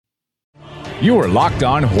You are Locked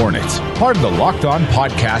On Hornets, part of the Locked On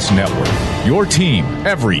Podcast Network. Your team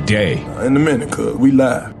every day. In a minute, cuz we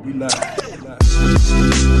live.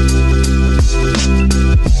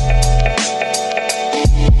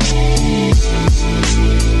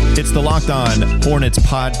 It's the Locked On Hornets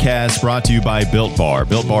podcast brought to you by Built Bar.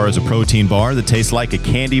 Built Bar is a protein bar that tastes like a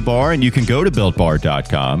candy bar, and you can go to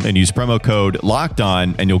BuiltBar.com and use promo code Locked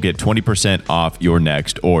On, and you'll get 20% off your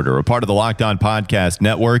next order. A part of the Locked On Podcast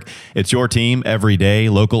Network, it's your team every day,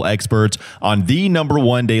 local experts on the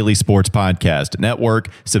 #1 daily sports podcast network.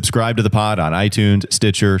 Subscribe to the pod on iTunes,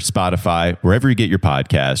 Stitcher, Spotify, wherever you get your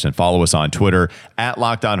podcast, and follow us on Twitter at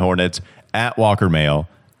Locked On Hornets, at Walker Mail,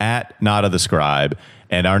 at Nada the Scribe.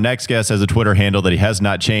 And our next guest has a Twitter handle that he has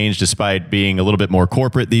not changed despite being a little bit more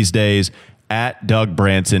corporate these days, at Doug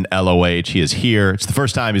Branson, LOH. He is here. It's the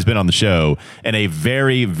first time he's been on the show in a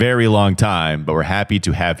very, very long time, but we're happy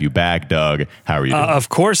to have you back, Doug. How are you doing? Of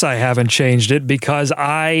course I haven't changed it because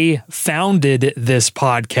I founded this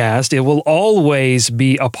podcast. It will always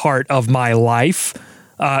be a part of my life.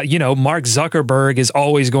 Mark Zuckerberg is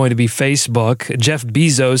always going to be Facebook. Jeff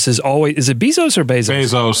Bezos is always... Is it Bezos or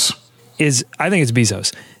Bezos? Bezos. I think it's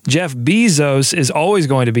Bezos. Jeff Bezos is always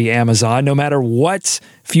going to be Amazon, no matter what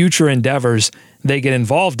future endeavors they get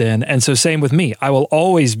involved in. And so same with me. I will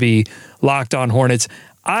always be Locked On Hornets.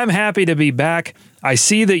 I'm happy to be back. I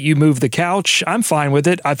see that you moved the couch. I'm fine with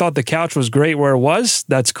it. I thought the couch was great where it was.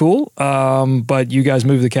 That's cool. But you guys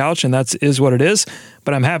moved the couch, and that is what it is.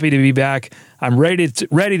 But I'm happy to be back. I'm ready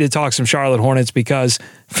to talk some Charlotte Hornets because,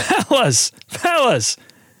 fellas,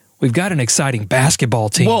 we've got an exciting basketball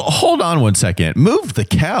team. Well, hold on one second. Moved the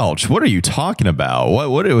couch. What are you talking about?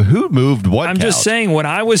 Who moved what I'm couch? just saying, when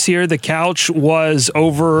I was here, the couch was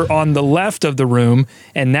over on the left of the room,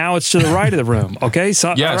 and now it's to the right of the room. Okay,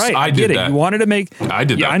 so yes, all right, I get did it. that. You wanted to make. I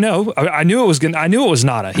did that. I know. I knew it was good. I knew it was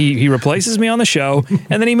Nada. He replaces me on the show,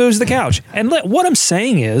 and then he moves the couch. And what I'm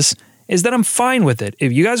saying is that I'm fine with it.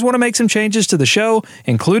 If you guys want to make some changes to the show,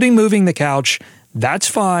 including moving the couch, that's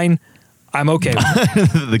fine. I'm okay with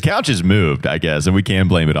it. The couch is moved, I guess, and we can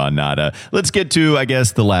blame it on Nada. Let's get to, I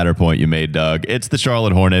guess, the latter point you made, Doug. It's the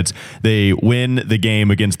Charlotte Hornets. They win the game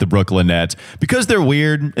against the Brooklyn Nets. Because they're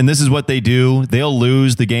weird, and this is what they do, they'll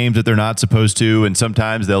lose the games that they're not supposed to, and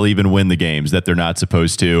sometimes they'll even win the games that they're not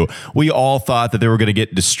supposed to. We all thought that they were going to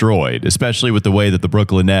get destroyed, especially with the way that the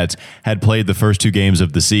Brooklyn Nets had played the first 2 games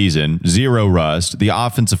of the season. Zero rust. The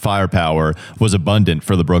offensive firepower was abundant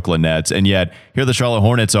for the Brooklyn Nets, and yet here the Charlotte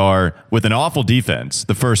Hornets are with an awful defense.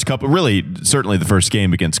 The first couple, really, certainly the first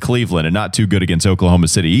game against Cleveland, and not too good against Oklahoma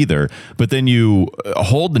City either. But then you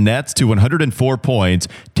hold the Nets to 104 points.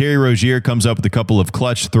 Terry Rozier comes up with a couple of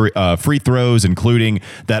clutch free throws, including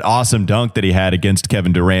that awesome dunk that he had against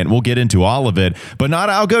Kevin Durant. We'll get into all of it. But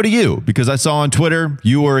Nada, I'll go to you because I saw on Twitter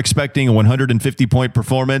you were expecting a 150-point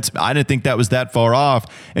performance. I didn't think that was that far off,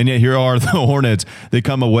 and yet here are the Hornets. They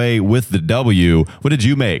come away with the W. What did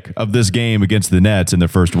you make of this game against the Nets in their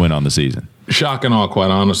first win on the season? Shock and awe,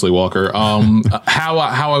 quite honestly, Walker. How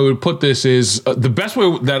I would put this is the best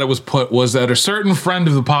way that it was put was that a certain friend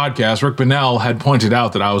of the podcast, Rick Bonnell, had pointed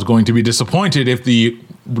out that I was going to be disappointed if the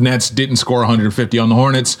Nets didn't score 150 on the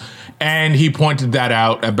Hornets, and he pointed that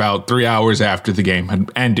out about 3 hours after the game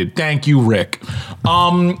had ended. Thank you, Rick.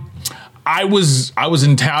 I was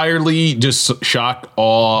entirely just shocked,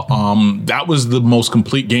 awe. That was the most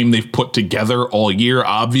complete game they've put together all year,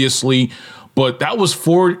 obviously. But that was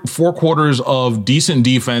four quarters of decent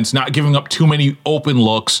defense, not giving up too many open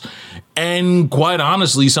looks, and quite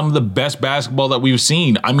honestly, some of the best basketball that we've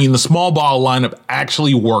seen. I mean, the small ball lineup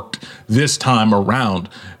actually worked this time around,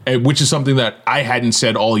 which is something that I hadn't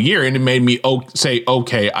said all year, and it made me say,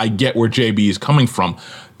 okay, I get where JB is coming from.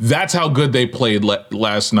 That's how good they played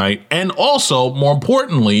last night. And also, more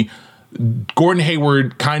importantly, Gordon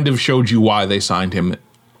Hayward kind of showed you why they signed him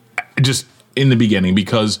just in the beginning,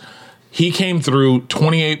 because he came through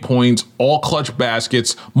 28 points, all clutch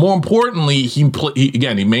baskets. More importantly, he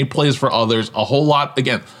made plays for others a whole lot.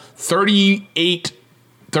 Again, 38,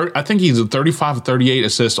 I think he's a 35 or 38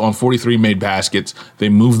 assists on 43 made baskets. They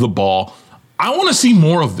moved the ball. I want to see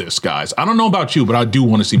more of this, guys. I don't know about you, but I do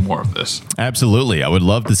want to see more of this. Absolutely. I would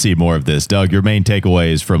love to see more of this. Doug, your main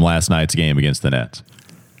takeaways from last night's game against the Nets.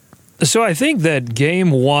 So I think that game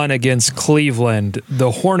 1 against Cleveland, the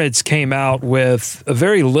Hornets came out with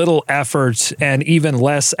very little effort and even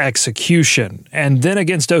less execution. And then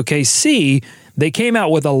against OKC, they came out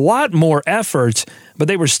with a lot more effort, but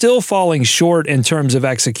they were still falling short in terms of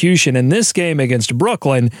execution. In this game against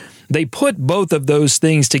Brooklyn, they put both of those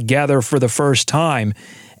things together for the first time.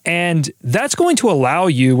 And that's going to allow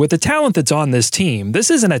you, with the talent that's on this team, this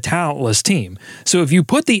isn't a talentless team. So if you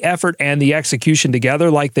put the effort and the execution together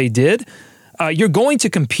like they did, you're going to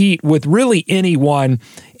compete with really anyone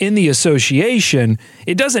in the association.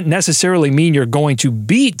 It doesn't necessarily mean you're going to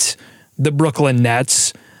beat the Brooklyn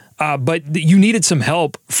Nets, but you needed some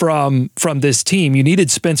help from this team. You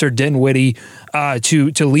needed Spencer Dinwiddie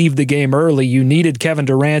to leave the game early. You needed Kevin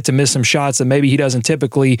Durant to miss some shots that maybe he doesn't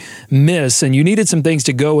typically miss, and you needed some things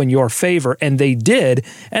to go in your favor, and they did,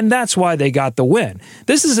 and that's why they got the win.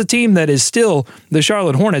 This is a team that is still, the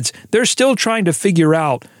Charlotte Hornets, they're still trying to figure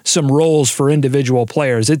out some roles for individual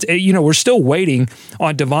players. We're still waiting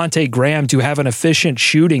on Devontae Graham to have an efficient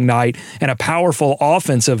shooting night and a powerful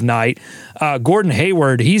offensive night. Gordon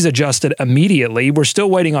Hayward, he's adjusted immediately. We're still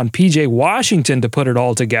waiting on PJ Washington to put it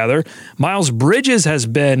all together. Miles Bridges has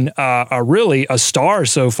been really a star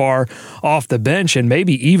so far off the bench, and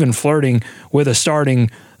maybe even flirting with a starting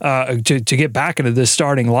to get back into this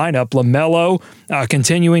starting lineup. LaMelo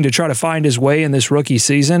continuing to try to find his way in this rookie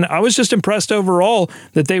season. I was just impressed overall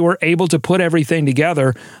that they were able to put everything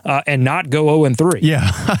together and not go 0-3.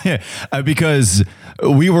 Yeah, because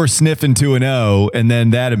we were sniffing 2-0, and then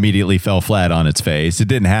that immediately fell flat on its face. It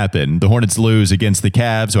didn't happen. The Hornets lose against the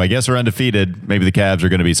Cavs, who I guess are undefeated. Maybe the Cavs are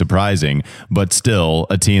going to be surprising, but still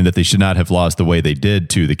a team that they should not have lost the way they did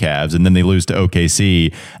to the Cavs. And then they lose to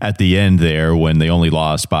OKC at the end there when they only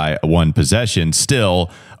lost by one possession. Still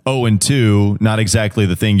 0-2, not exactly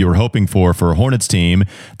the thing you were hoping for a Hornets team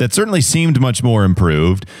that certainly seemed much more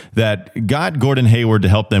improved, that got Gordon Hayward to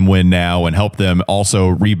help them win now and help them also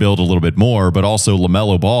rebuild a little bit more, but also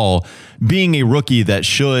LaMelo Ball being a rookie that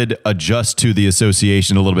should adjust to the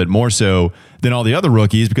association a little bit more so than all the other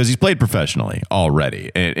rookies because he's played professionally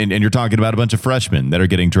already. And you're talking about a bunch of freshmen that are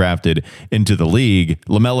getting drafted into the league.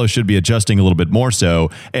 LaMelo should be adjusting a little bit more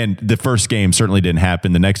so. And the first game certainly didn't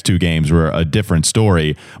happen. The next two games were a different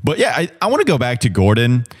story. But yeah, I want to go back to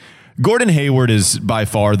Gordon. Gordon Hayward is by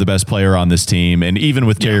far the best player on this team, and even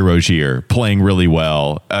with Terry Rozier playing really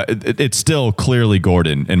well, it's still clearly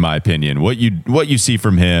Gordon, in my opinion. What you see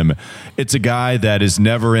from him, it's a guy that is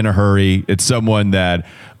never in a hurry. It's someone that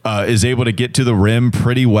is able to get to the rim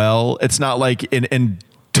pretty well. It's not like in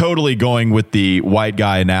totally going with the white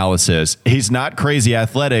guy analysis. He's not crazy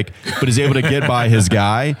athletic, but he's able to get by his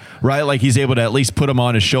guy, right? Like he's able to at least put him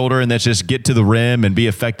on his shoulder and that's just get to the rim and be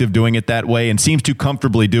effective doing it that way, and seems to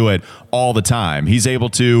comfortably do it all the time. He's able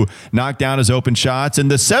to knock down his open shots, and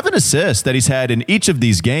the 7 assists that he's had in each of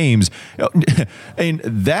these games, and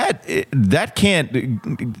that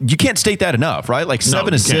can't state that enough, right? Like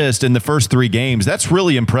 7 assists in the first 3 games. That's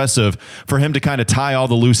really impressive for him to kind of tie all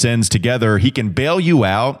the loose ends together. He can bail you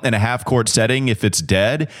out in a half-court setting if it's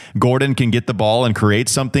dead. Gordon can get the ball and create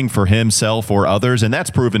something for himself or others, and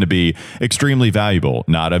that's proven to be extremely valuable.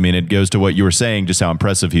 It goes to what you were saying, just how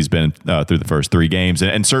impressive he's been through the first 3 games,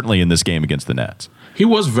 and certainly in this game against the Nets. He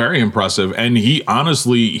was very impressive, and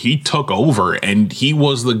he took over, and he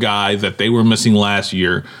was the guy that they were missing last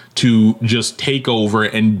year to just take over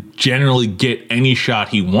and generally get any shot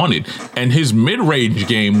he wanted. And his mid-range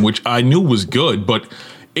game, which I knew was good, but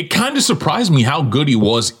it kind of surprised me how good he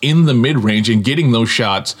was in the mid-range and getting those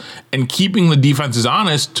shots and keeping the defenses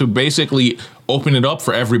honest to basically open it up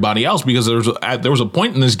for everybody else, because there was a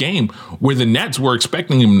point in this game where the Nets were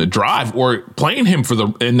expecting him to drive or playing him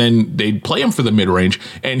and then they'd play him for the mid-range,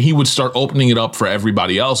 and he would start opening it up for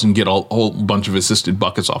everybody else and get a whole bunch of assisted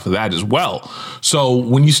buckets off of that as well. So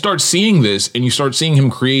when you start seeing this and you start seeing him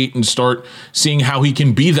create and start seeing how he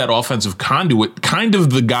can be that offensive conduit, kind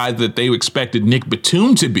of the guy that they expected Nick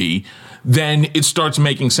Batum to be, then it starts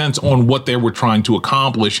making sense on what they were trying to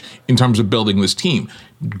accomplish in terms of building this team.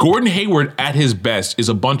 Gordon Hayward at his best is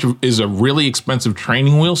a really expensive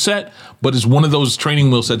training wheel set, but is one of those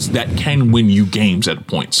training wheel sets that can win you games at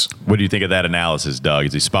points. What do you think of that analysis, Doug?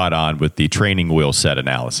 Is he spot on with the training wheel set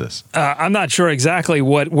analysis? I'm not sure exactly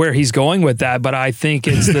where he's going with that, but I think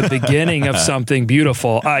it's the beginning of something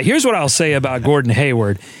beautiful. Here's what I'll say about Gordon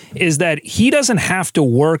Hayward, is that he doesn't have to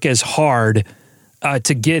work as hard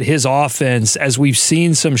to get his offense, as we've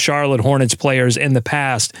seen some Charlotte Hornets players in the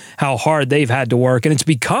past, how hard they've had to work. And it's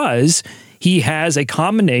because he has a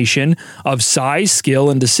combination of size, skill,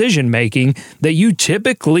 and decision-making that you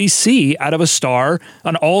typically see out of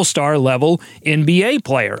an all-star level NBA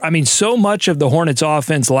player. I mean, so much of the Hornets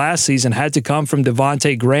offense last season had to come from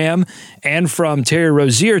Devontae Graham and from Terry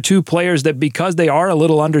Rozier, 2 players that, because they are a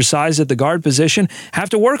little undersized at the guard position, have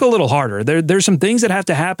to work a little harder. There's some things that have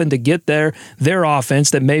to happen to get their offense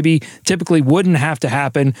that maybe typically wouldn't have to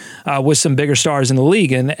happen with some bigger stars in the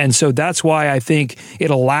league. And so that's why I think it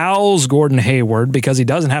allows Gordon Gordon Hayward because he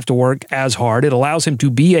doesn't have to work as hard. It allows him to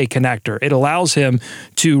be a connector. It allows him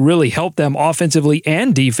to really help them offensively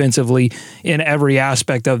and defensively in every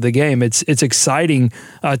aspect of the game. It's exciting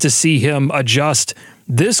to see him adjust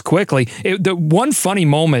this quickly. The one funny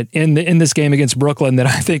moment in this game against Brooklyn that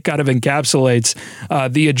I think kind of encapsulates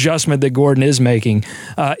the adjustment that Gordon is making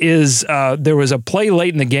is there was a play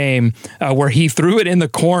late in the game where he threw it in the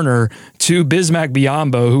corner to Bismack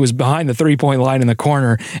Biyombo, who was behind the 3-point line in the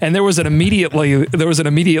corner, and there was an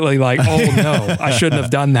immediately like, oh no, I shouldn't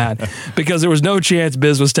have done that, because there was no chance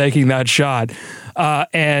Biz was taking that shot.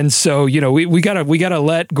 And so, we gotta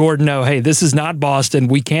let Gordon know, hey, this is not Boston.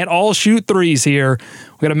 We can't all shoot threes here.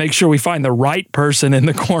 We got to make sure we find the right person in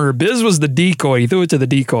the corner. Biz was the decoy. He threw it to the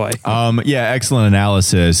decoy. Yeah, excellent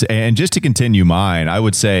analysis. And just to continue mine, I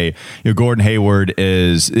would say Gordon Hayward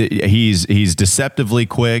he's deceptively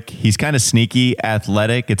quick. He's kind of sneaky,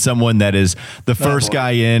 athletic. It's someone that is the first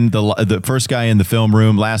guy in the first guy in the film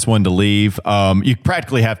room, last one to leave. You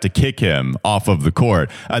practically have to kick him off of the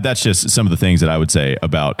court. That's just some of the things that I would say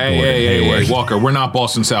about Gordon Hayward. Hey, Walker, we're not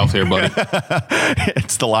Boston South here, buddy.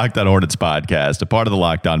 It's the Locked On Hornets podcast, a part of the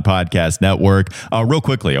Locked On Podcast Network. Real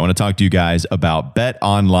quickly, I want to talk to you guys about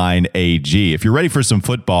BetOnline AG. If you're ready for some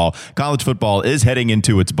football, college football is heading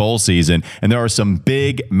into its bowl season, and there are some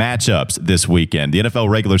big matchups this weekend. The NFL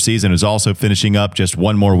regular season is also finishing up. Just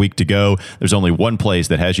one more week to go. There's only one place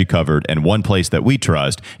that has you covered and one place that we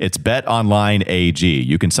trust. It's BetOnline AG.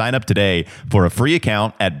 You can sign up today for a free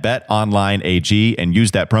account at BetOnline AG and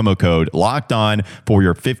use that promo code LOCKEDON for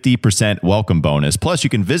your 50% welcome bonus. Plus, you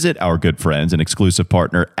can visit our good friends and exclusive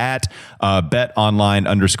partner at BetOnline_AG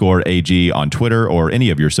on Twitter or any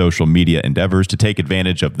of your social media endeavors to take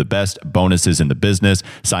advantage of the best bonuses in the business.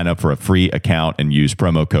 Sign up for a free account and use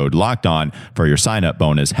promo code LOCKEDON for your sign-up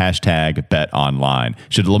bonus, #BetOnline.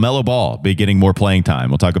 Should LaMelo Ball be getting more playing time?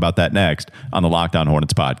 We'll talk about that next on the Locked On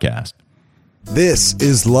Hornets podcast. This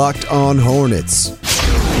is Locked On Hornets.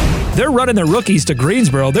 They're running their rookies to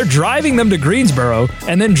Greensboro. They're driving them to Greensboro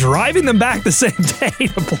and then driving them back the same day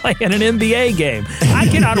to play in an NBA game. I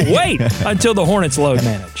cannot wait until the Hornets load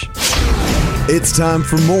manage. It's time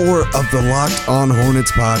for more of the Locked On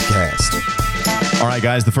Hornets podcast. All right,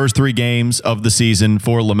 guys, the first 3 games of the season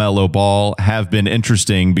for LaMelo Ball have been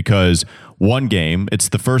interesting because one game, it's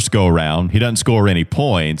the first go-around. He doesn't score any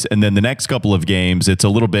points. And then the next couple of games, it's a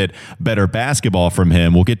little bit better basketball from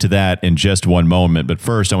him. We'll get to that in just one moment. But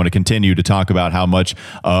first, I want to continue to talk about how much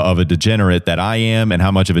of a degenerate that I am and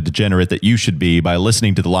how much of a degenerate that you should be by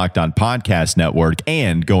listening to the Locked On Podcast Network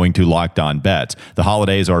and going to Locked On Bets. The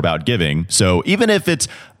holidays are about giving. So even if it's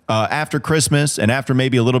after Christmas and after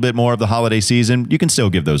maybe a little bit more of the holiday season, you can still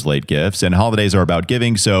give those late gifts, and holidays are about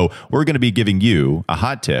giving. So we're going to be giving you a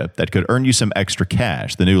hot tip that could earn you some extra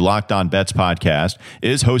cash. The new Locked On Bets podcast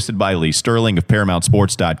is hosted by Lee Sterling of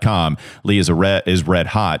ParamountSports.com. Lee is red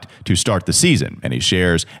hot to start the season, and he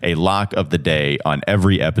shares a lock of the day on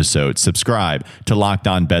every episode. Subscribe to Locked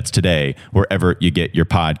On Bets today, wherever you get your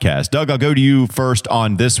podcast. Doug, I'll go to you first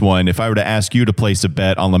on this one. If I were to ask you to place a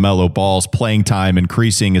bet on LaMelo Ball's playing time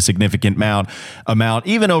increasing a significant amount,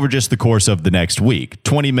 even over just the course of the next week.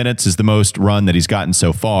 20 minutes is the most run that he's gotten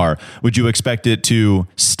so far. Would you expect it to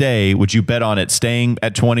stay? Would you bet on it staying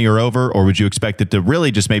at 20 or over, or would you expect it to really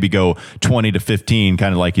just maybe go 20 to 15,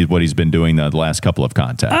 kind of like what he's been doing the last couple of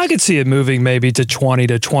contests? I could see it moving maybe to 20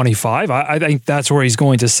 to 25. I think that's where he's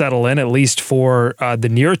going to settle in, at least for the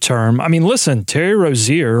near term. I mean, listen, Terry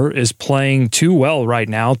Rozier is playing too well right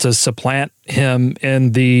now to supplant him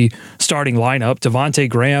in the starting lineup. Devontae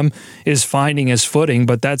Graham is finding his footing,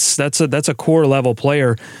 but that's a core level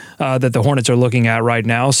player that the Hornets are looking at right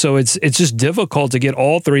now. So it's just difficult to get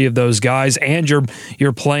all 3 of those guys, and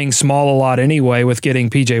you're playing small a lot anyway with getting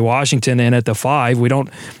PJ Washington in at the 5. We don't,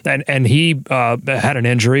 and he had an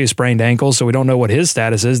injury, a sprained ankle, so we don't know what his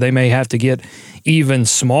status is. They may have to get even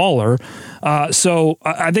smaller. So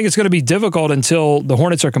I think it's going to be difficult until the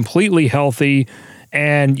Hornets are completely healthy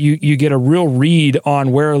and you get a real read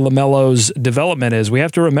on where LaMelo's development is. We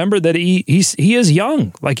have to remember that he is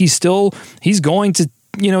young. Like he's going to,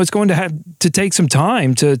 it's going to have to take some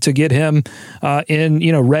time to get him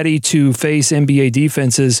ready to face NBA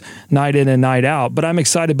defenses night in and night out. But I'm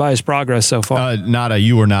excited by his progress so far. Nada,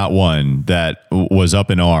 you were not one that was up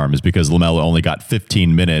in arms because LaMelo only got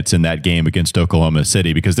 15 minutes in that game against Oklahoma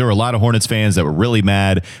City, because there were a lot of Hornets fans that were really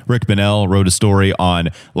mad. Rick Bonnell wrote a story on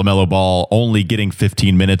LaMelo Ball only getting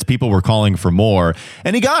 15 minutes. People were calling for more,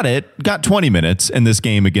 and he got 20 minutes in this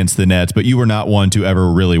game against the Nets, but you were not one to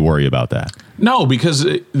ever really worry about that. No, because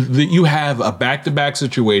you have a back-to-back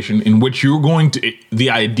situation in which you're going to, the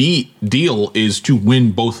ideal is to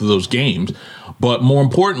win both of those games. But more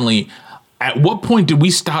importantly, At what point did we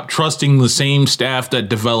stop trusting the same staff that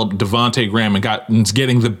developed Devontae Graham and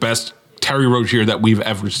getting the best Terry Rozier that we've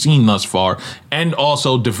ever seen thus far, and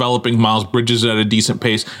also developing Miles Bridges at a decent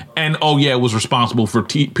pace, and was responsible for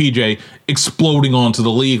PJ exploding onto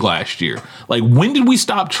the league last year? Like, when did we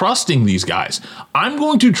stop trusting these guys? I'm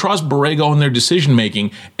going to trust Borrego in their decision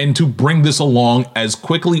making and to bring this along as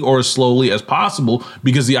quickly or as slowly as possible,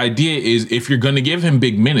 because the idea is, if you're going to give him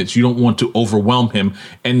big minutes, you don't want to overwhelm him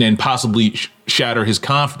and then possibly shatter his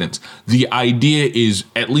confidence. The idea is,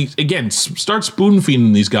 at least, again, start spoon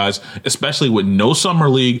feeding these guys, especially with no summer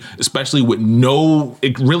league, especially with no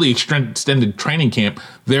really extended training camp.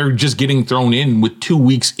 They're just getting thrown in with 2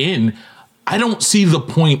 weeks in. I don't see the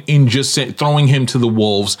point in just throwing him to the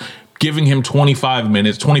Wolves, giving him 25,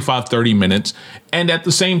 30 minutes. And at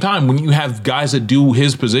the same time, when you have guys that do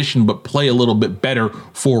his position but play a little bit better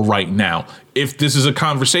for right now, if this is a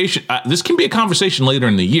conversation, this can be a conversation later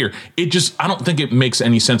in the year. I don't think it makes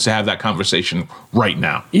any sense to have that conversation right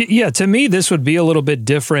now. Yeah, to me, this would be a little bit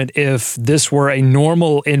different if this were a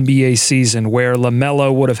normal NBA season where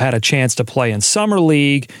LaMelo would have had a chance to play in Summer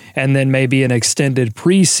League and then maybe an extended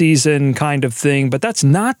preseason kind of thing. But that's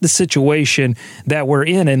not the situation that we're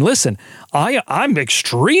in. And listen, I'm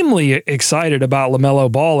extremely excited about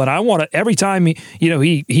LaMelo Ball, and I want to, every time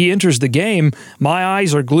he enters the game, my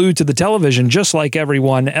eyes are glued to the television just like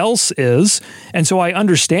everyone else is. And so I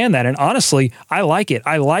understand that. And honestly, I like it.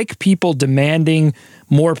 I like people demanding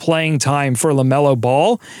more playing time for LaMelo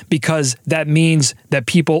Ball, because that means that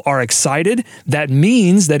people are excited. That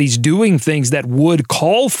means that he's doing things that would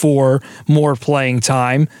call for more playing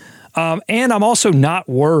time. And I'm also not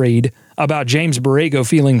worried about James Borrego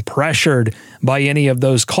feeling pressured by any of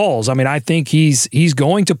those calls. I mean, I think he's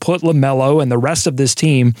going to put LaMelo and the rest of this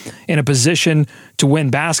team in a position to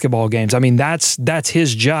win basketball games. I mean, that's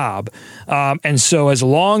his job. And so as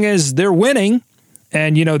long as they're winning,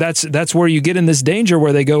 and that's where you get in this danger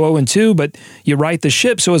where they go 0-2, but you right the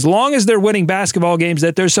ship. So as long as they're winning basketball games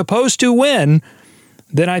that they're supposed to win,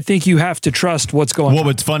 then I think you have to trust what's going on. Well,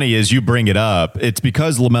 what's funny is you bring it up. It's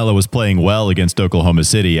because LaMelo was playing well against Oklahoma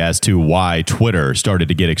City as to why Twitter started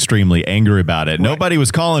to get extremely angry about it. Right. Nobody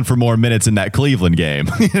was calling for more minutes in that Cleveland game.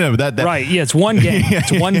 Right. Yeah, it's one game.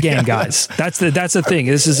 It's one game, guys. That's the thing.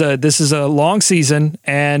 This is a long season,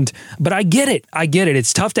 but I get it.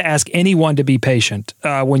 It's tough to ask anyone to be patient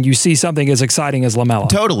when you see something as exciting as LaMelo.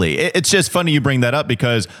 Totally. It's just funny you bring that up,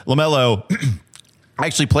 because LaMelo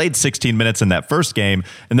actually played 16 minutes in that first game,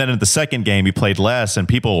 and then in the second game he played less, and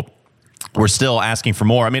people were still asking for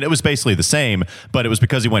more. I mean, it was basically the same, but it was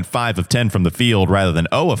because he went 5 of 10 from the field rather than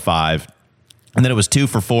 0 of 5. And then it was 2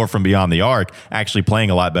 for 4 from beyond the arc, actually playing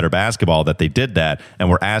a lot better basketball, that they did that, and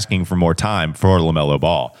were asking for more time for LaMelo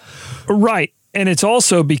Ball. Right. And it's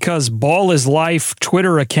also because Ball is Life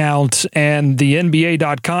Twitter account and the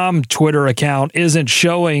NBA.com Twitter account isn't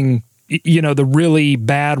showing, the really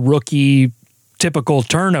bad rookie typical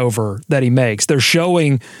turnover that he makes. They're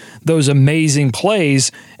showing those amazing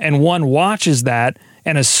plays, and one watches that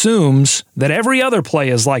and assumes that every other play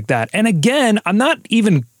is like that. And again, I'm not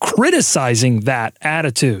even criticizing that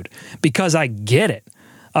attitude, because I get it.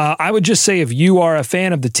 I would just say, if you are a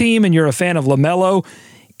fan of the team and you're a fan of LaMelo,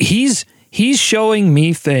 he's showing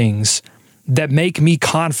me things that make me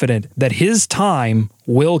confident that his time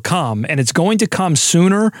will come, and it's going to come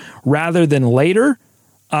sooner rather than later.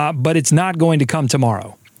 But it's not going to come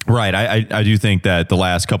tomorrow. Right. I do think that the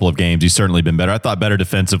last couple of games, he's certainly been better. I thought better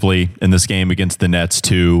defensively in this game against the Nets,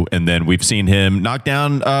 too. And then we've seen him knock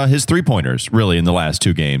down his three-pointers, really, in the last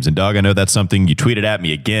 2 games. And, Doug, I know that's something you tweeted at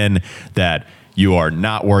me again, that you are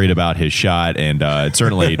not worried about his shot, and it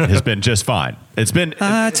certainly has been just fine. It's been.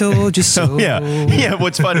 I told you so. Yeah.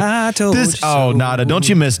 What's fun? I told you so. Oh, Nada, don't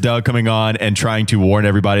you miss Doug coming on and trying to warn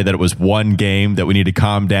everybody that it was one game, that we need to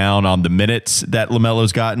calm down on the minutes that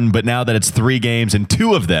LaMelo's gotten? But now that it's 3 games, and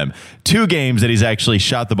 2 of them, 2 games that he's actually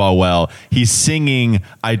shot the ball well, he's singing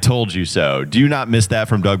 "I Told You So." Do you not miss that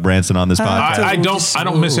from Doug Branson on this podcast? I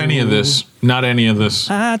don't miss any of this. Not any of this.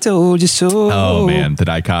 I told you so. Oh man, the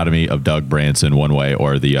dichotomy of Doug Branson, one way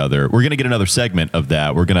or the other. We're gonna get another segment of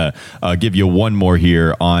that. We're gonna give you one more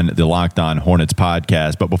here on the Locked On Hornets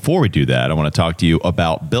podcast. But before we do that, I want to talk to you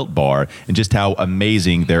about Built Bar and just how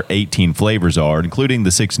amazing their 18 flavors are, including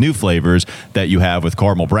the 6 new flavors that you have with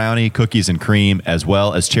caramel brownie, cookies and cream, as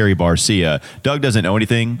well as cherry barcia. Doug doesn't know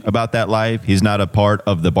anything about that life. He's not a part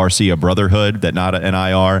of the Barcia Brotherhood that Nada and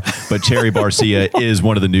I are, but cherry barcia is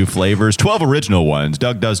one of the new flavors. 12 original ones.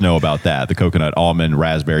 Doug does know about that. The coconut, almond,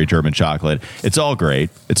 raspberry, German chocolate. It's all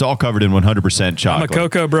great. It's all covered in 100% chocolate. I'm a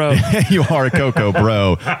cocoa bro. You are a Cocoa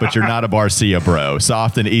bro, but you're not a Barcia bro.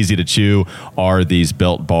 Soft and easy to chew are these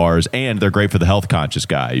Built bars, and they're great for the health-conscious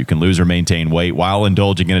guy. You can lose or maintain weight while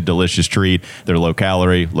indulging in a delicious treat. They're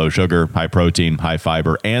low-calorie, low-sugar, high-protein,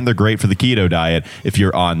 high-fiber, and they're great for the keto diet if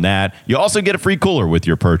you're on that. You also get a free cooler with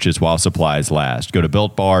your purchase while supplies last. Go to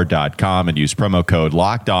BuiltBar.com and use promo code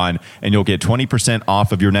LOCKEDON, and you'll get 20%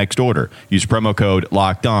 off of your next order. Use promo code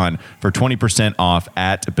LOCKEDON for 20% off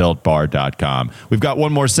at BuiltBar.com. We've got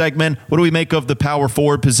one more segment. What do we make of the power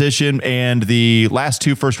forward position and the last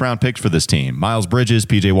 2 first-round picks for this team? Miles Bridges,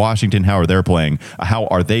 PJ Washington, how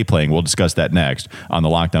are they playing? We'll discuss that next on the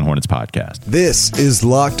Locked On Hornets podcast. This is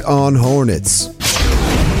Locked On Hornets.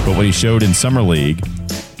 But what he showed in Summer League,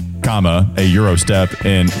 a Euro step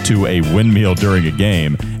into a windmill during a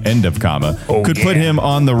game, end of comma, could put him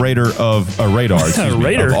on the radar of all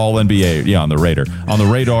NBA. Yeah, on the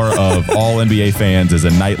radar of all NBA fans as a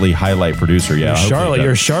nightly highlight producer. Yeah,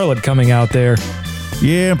 you're Charlotte coming out there.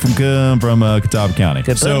 Yeah, I'm from Catawba County.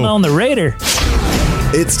 Put him on the radar.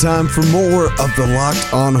 It's time for more of the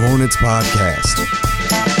Locked On Hornets podcast.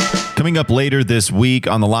 Coming up later this week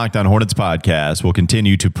on the Locked On Hornets podcast, we'll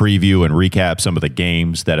continue to preview and recap some of the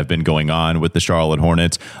games that have been going on with the Charlotte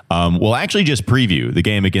Hornets. We'll actually just preview the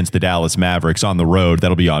game against the Dallas Mavericks on the road.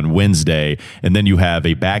 That'll be on Wednesday. And then you have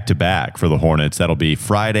a back-to-back for the Hornets. That'll be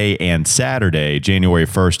Friday and Saturday, January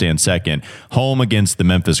 1st and 2nd, home against the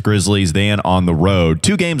Memphis Grizzlies, then on the road.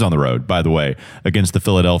 2 games on the road, by the way, against the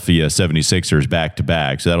Philadelphia 76ers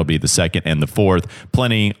back-to-back. So that'll be the 2nd and the 4th.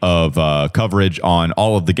 Plenty of coverage on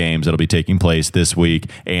all of the games that'll be taking place this week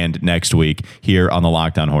and next week here on the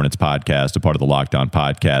Locked On Hornets podcast, a part of the Locked On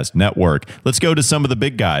Podcast Network. Let's go to some of the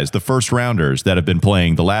big guys, the first rounders that have been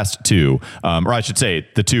playing the last 2, or I should say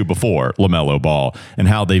the 2 before LaMelo Ball, and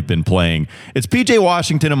how they've been playing. It's PJ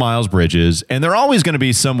Washington and Miles Bridges, and they're always going to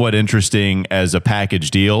be somewhat interesting as a package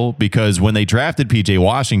deal because when they drafted PJ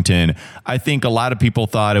Washington, I think a lot of people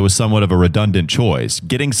thought it was somewhat of a redundant choice,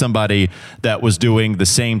 getting somebody that was doing the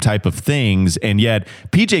same type of things, and yet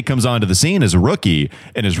PJ comes onto the scene as a rookie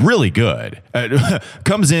and is really good.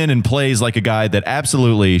 Comes in and plays like a guy that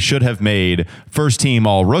absolutely should have made first team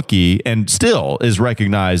all rookie and still is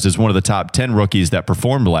recognized as one of the top 10 rookies that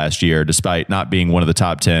performed last year, despite not being one of the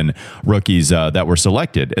top 10 rookies that were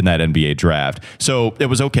selected in that NBA draft. So it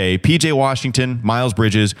was okay. PJ Washington, Miles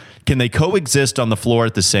Bridges, can they coexist on the floor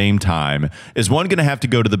at the same time? Is one going to have to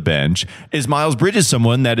go to the bench? Is Miles Bridges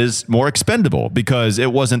someone that is more expendable because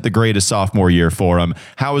it wasn't the greatest sophomore year for him?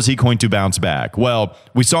 How is he going to bounce back? Well,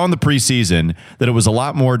 we saw in the preseason that it was a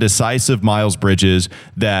lot more decisive Miles Bridges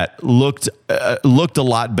that looked a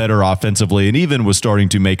lot better offensively and even was starting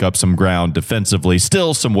to make up some ground defensively.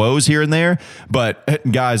 Still some woes here and there, but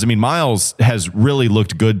guys, I mean, Miles has really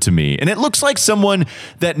looked good to me, and it looks like someone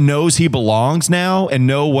that knows he belongs now and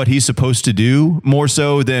know what he's supposed to do more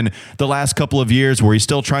so than the last couple of years where he's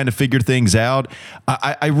still trying to figure things out.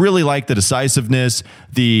 I really like the decisiveness,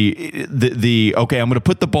 the okay, I'm going to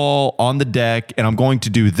put the ball on the deck and I'm going to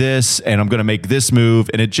do this and I'm going to make this move,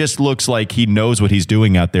 and it just looks like he knows what he's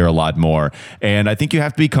doing out there a lot more. And I think you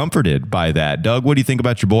have to be comforted by that. Doug, what do you think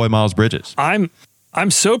about your boy Miles Bridges? I'm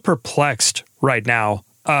so perplexed right now.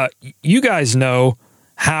 You guys know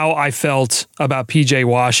how I felt about PJ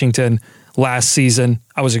Washington last season.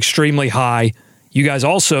 I was extremely high. You guys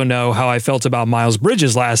also know how I felt about Miles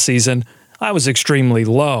Bridges last season. I was extremely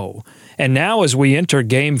low. And now as we enter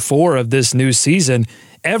game 4 of this new season,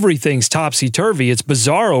 everything's topsy-turvy. It's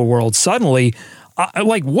bizarro world. Suddenly,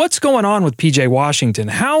 what's going on with PJ Washington?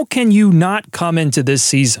 How can you not come into this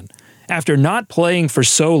season after not playing for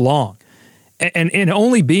so long and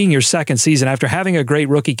only being your second season after having a great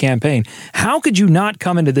rookie campaign? How could you not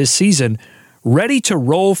come into this season ready to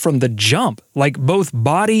roll from the jump? Like both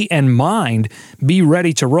body and mind be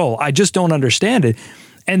ready to roll. I just don't understand it.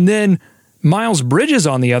 And then Miles Bridges,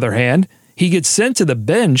 on the other hand, he gets sent to the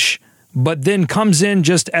bench, but then comes in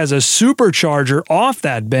just as a supercharger off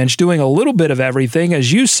that bench, doing a little bit of everything.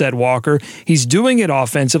 As you said, Walker, he's doing it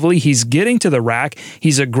offensively. He's getting to the rack.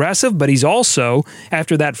 He's aggressive, but he's also,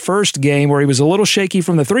 after that first game where he was a little shaky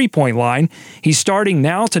from the three-point line, he's starting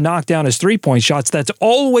now to knock down his three-point shots. That's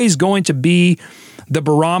always going to be the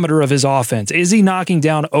barometer of his offense. Is he knocking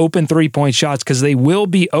down open three-point shots? Because they will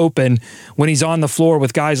be open when he's on the floor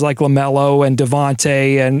with guys like LaMelo and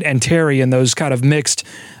Devontae and Terry and those kind of mixed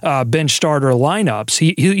bench starter lineups.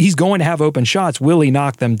 He's going to have open shots. Will he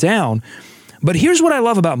knock them down? But here's what I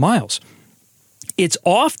love about Miles. it's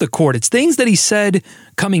off the court. It's things that he said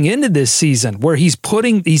coming into this season where he's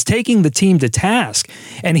taking the team to task.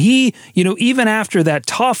 And he, even after that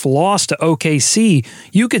tough loss to OKC,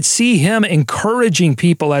 you could see him encouraging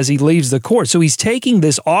people as he leaves the court. So he's taking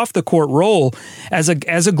this off the court role as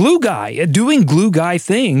a glue guy, doing glue guy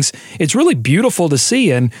things. It's really beautiful to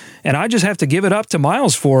see. And I just have to give it up to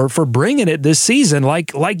Miles for bringing it this season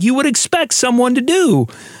like you would expect someone to do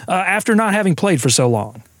after not having played for so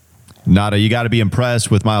long. Nada, you got to be impressed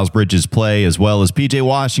with Miles Bridges' play as well as PJ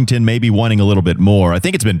Washington maybe wanting a little bit more. I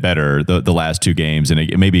think it's been better the last two games, and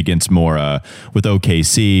it maybe against more with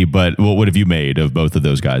OKC. But what have you made of both of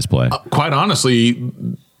those guys' play? Quite honestly,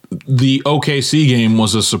 the OKC game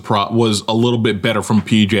was a little bit better from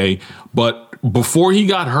PJ, but before he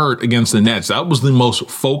got hurt against the Nets, that was the most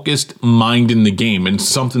focused mind in the game. And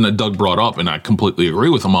something that Doug brought up, and I completely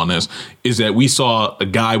agree with him on this, is that we saw a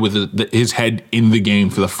guy with his head in the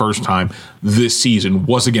game for the first time this season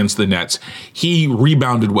was against the Nets. He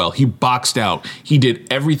rebounded well. He boxed out. He did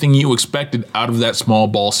everything you expected out of that small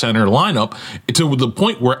ball center lineup to the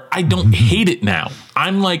point where I don't hate it now.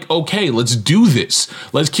 I'm like, okay, let's do this.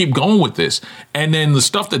 Let's keep going with this. And then the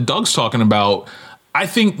stuff that Doug's talking about, I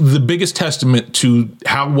think the biggest testament to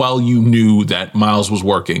how well you knew that Miles was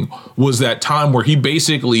working was that time where he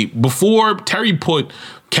basically, before Terry put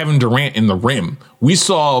Kevin Durant in the rim, we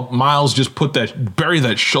saw Miles just bury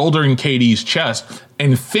that shoulder in KD's chest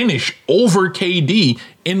and finish over KD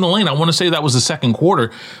in the lane. I want to say that was the second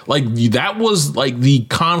quarter. Like, that was like the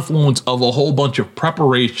confluence of a whole bunch of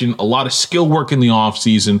preparation, a lot of skill work in the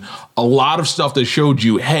offseason, a lot of stuff that showed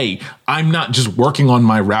you, hey, I'm not just working on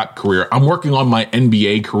my rap career, I'm working on my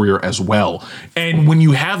NBA career as well. And when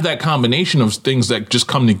you have that combination of things that just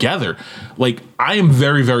come together, like, I am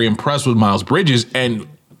very, very impressed with Miles Bridges. And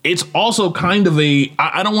it's also kind of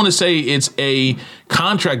I don't want to say it's a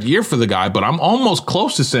contract year for the guy, but I'm almost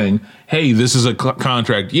close to saying, hey, this is a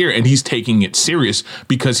contract year, and he's taking it serious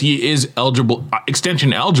because he is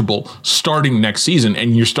extension eligible starting next season,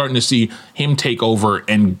 and you're starting to see him take over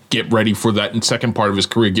and get ready for that second part of his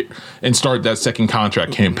career and start that second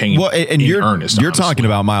contract campaign in earnest. You're talking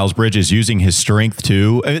about Miles Bridges using his strength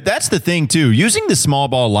too. That's the thing too, using the small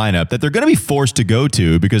ball lineup that they're going to be forced to go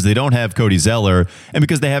to because they don't have Cody Zeller and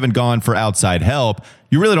because they haven't gone for outside help.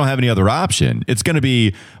 You really don't have any other option. It's going to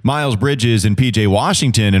be Miles Bridges and PJ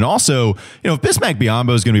Washington. And also, if Bismack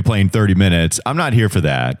Biyombo is going to be playing 30 minutes, I'm not here for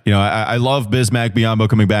that. I love Bismack Biyombo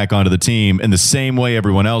coming back onto the team in the same way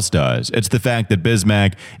everyone else does. It's the fact that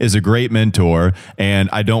Bismack is a great mentor, and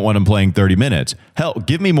I don't want him playing 30 minutes. Hell,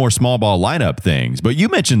 give me more small ball lineup things. But you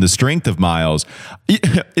mentioned the strength of Miles.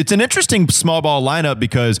 It's an interesting small ball lineup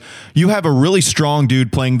because you have a really strong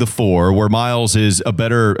dude playing the 4, where Miles is a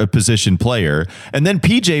better position player, and then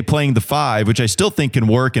PJ playing the 5, which I still think can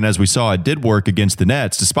work, and as we saw, it did work against the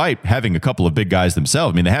Nets, despite having a couple of big guys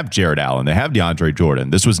themselves. I mean, they have Jared Allen, they have DeAndre Jordan.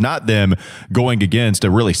 This was not them going against a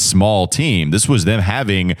really small team. This was them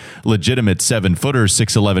having legitimate 7-footers,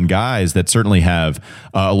 6'11" guys that certainly have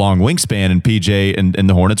a long wingspan, and PJ and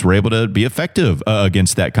the Hornets were able to be effective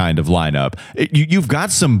against that kind of lineup. You've got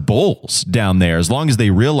some bulls down there as long as they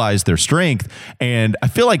realize their strength, and I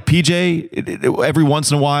feel like PJ every once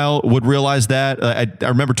in a while would realize that. I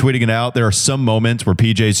remember tweeting it out. There are some moments where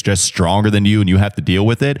PJ's just stronger than you and you have to deal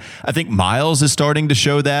with it. I think Miles is starting to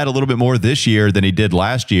show that a little bit more this year than he did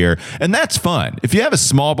last year. And that's fun. If you have a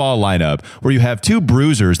small ball lineup where you have two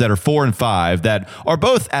bruisers that are 4 and 5 that are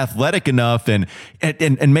both athletic enough and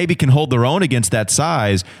maybe can hold their own against that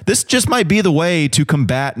size, this just might be the way to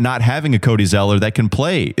combat not having a Cody Zeller that can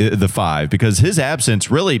play the 5, because his absence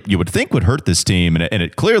really, you would think, would hurt this team, and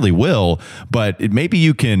it clearly will, but maybe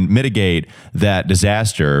you can mitigate that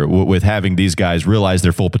disaster with having these guys realize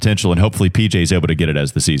their full potential, and hopefully PJ is able to get it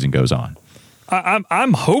as the season goes on.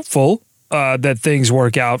 I'm hopeful that things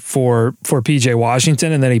work out for PJ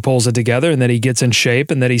Washington, and then he pulls it together, and then he gets in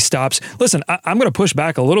shape, and then he stops. Listen, I'm going to push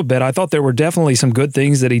back a little bit. I thought there were definitely some good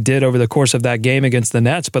things that he did over the course of that game against the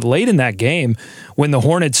Nets, but late in that game, when the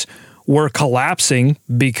Hornets were collapsing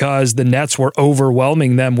because the Nets were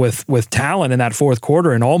overwhelming them with talent in that fourth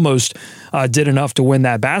quarter and almost did enough to win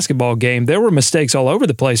that basketball game, there were mistakes all over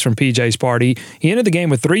the place from PJ's part. He ended the game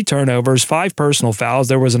with 3 turnovers, 5 personal fouls.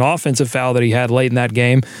 There was an offensive foul that he had late in that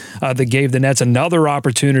game that gave the Nets another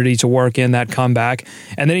opportunity to work in that comeback,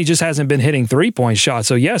 and then he just hasn't been hitting 3-point shots.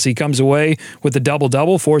 So yes, he comes away with the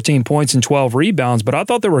double-double, 14 points and 12 rebounds, but I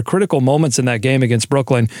thought there were critical moments in that game against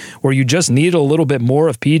Brooklyn where you just needed a little bit more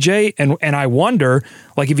of PJ. And I wonder,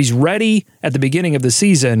 like, if he's ready at the beginning of the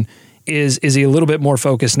season, is he a little bit more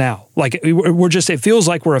focused now? Like it feels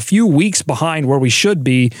like we're a few weeks behind where we should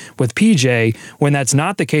be with PJ, when that's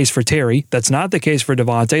not the case for Terry. That's not the case for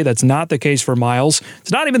Devontae. That's not the case for Miles.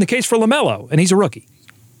 It's not even the case for LaMelo, and he's a rookie.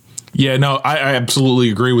 Yeah, no, I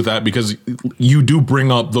absolutely agree with that, because you do bring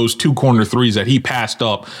up those 2 corner threes that he passed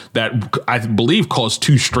up that I believe caused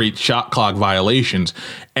 2 straight shot clock violations.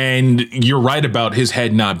 And you're right about his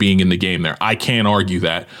head not being in the game there. I can't argue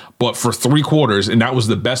that. But for 3 quarters, and that was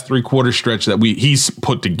the best 3-quarter stretch that he's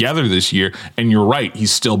put together this year. And you're right,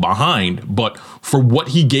 he's still behind. But for what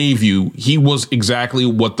he gave you, he was exactly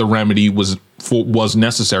what the remedy was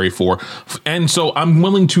necessary for. And so I'm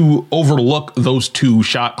willing to overlook those 2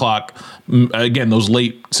 shot clock, again, those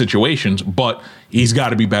late situations, but he's got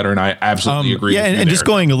to be better, and I absolutely agree. Yeah, with you and there. just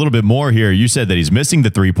going a little bit more here, you said that he's missing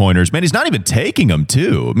the 3-pointers. Man, he's not even taking them,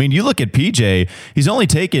 too. I mean, you look at PJ, he's only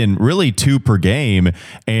taken really 2 per game,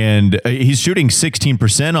 and he's shooting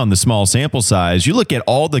 16% on the small sample size. You look at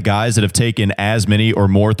all the guys that have taken as many or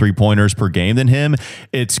more 3-pointers per game than him,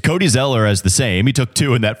 it's Cody Zeller has the same. He took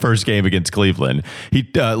 2 in that first game against Cleveland.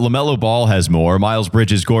 LaMelo Ball has more. Miles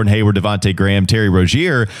Bridges, Gordon Hayward, Devontae Graham, Terry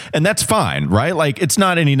Rozier, and that's fine, right? Like, it's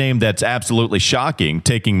not any name that's absolutely shocking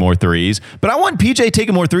taking more threes, but I want PJ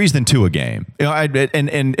taking more threes than 2 a game. You know,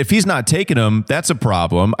 and if he's not taking them, that's a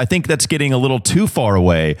problem. I think that's getting a little too far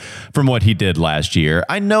away from what he did last year.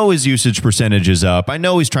 I know his usage percentage is up. I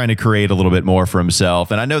know he's trying to create a little bit more for himself,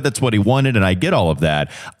 and I know that's what he wanted, and I get all of that.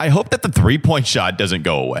 I hope that the 3-point shot doesn't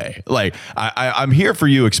go away. Like, I'm here for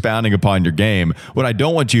you expounding upon your game. What I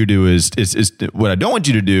don't want you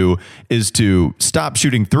to do is to stop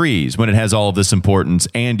shooting threes when it has all of this importance,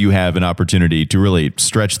 and you have an opportunity to really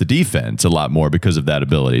stretch the defense a lot more because of that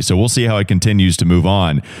ability. So we'll see how it continues to move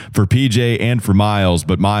on for PJ and for Miles,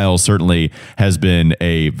 but Miles certainly has been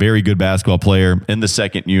a very good basketball player in the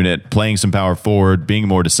second unit, playing some power forward, being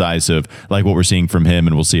more decisive, like what we're seeing from him,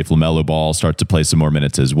 and we'll see if LaMelo Ball starts to play some more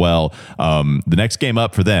minutes as well. The next game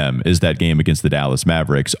up for them is that game against the Dallas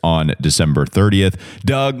Mavericks on December 30th.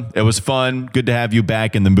 Doug, it was fun. Good to have you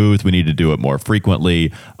back in the booth. We need to do it more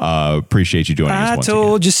frequently. Appreciate you joining us once again. I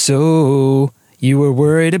told you so. You were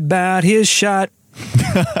worried about his shot.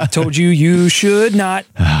 Told you should not.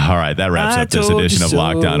 All right, that wraps up this edition of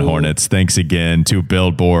Locked On Hornets. Thanks again to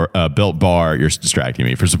Built Bar. You're distracting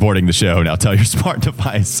me for supporting the show. Now tell your smart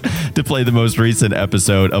device to play the most recent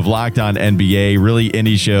episode of Locked On NBA. Really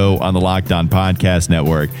any show on the Locked On Podcast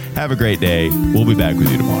Network. Have a great day. We'll be back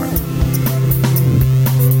with you tomorrow.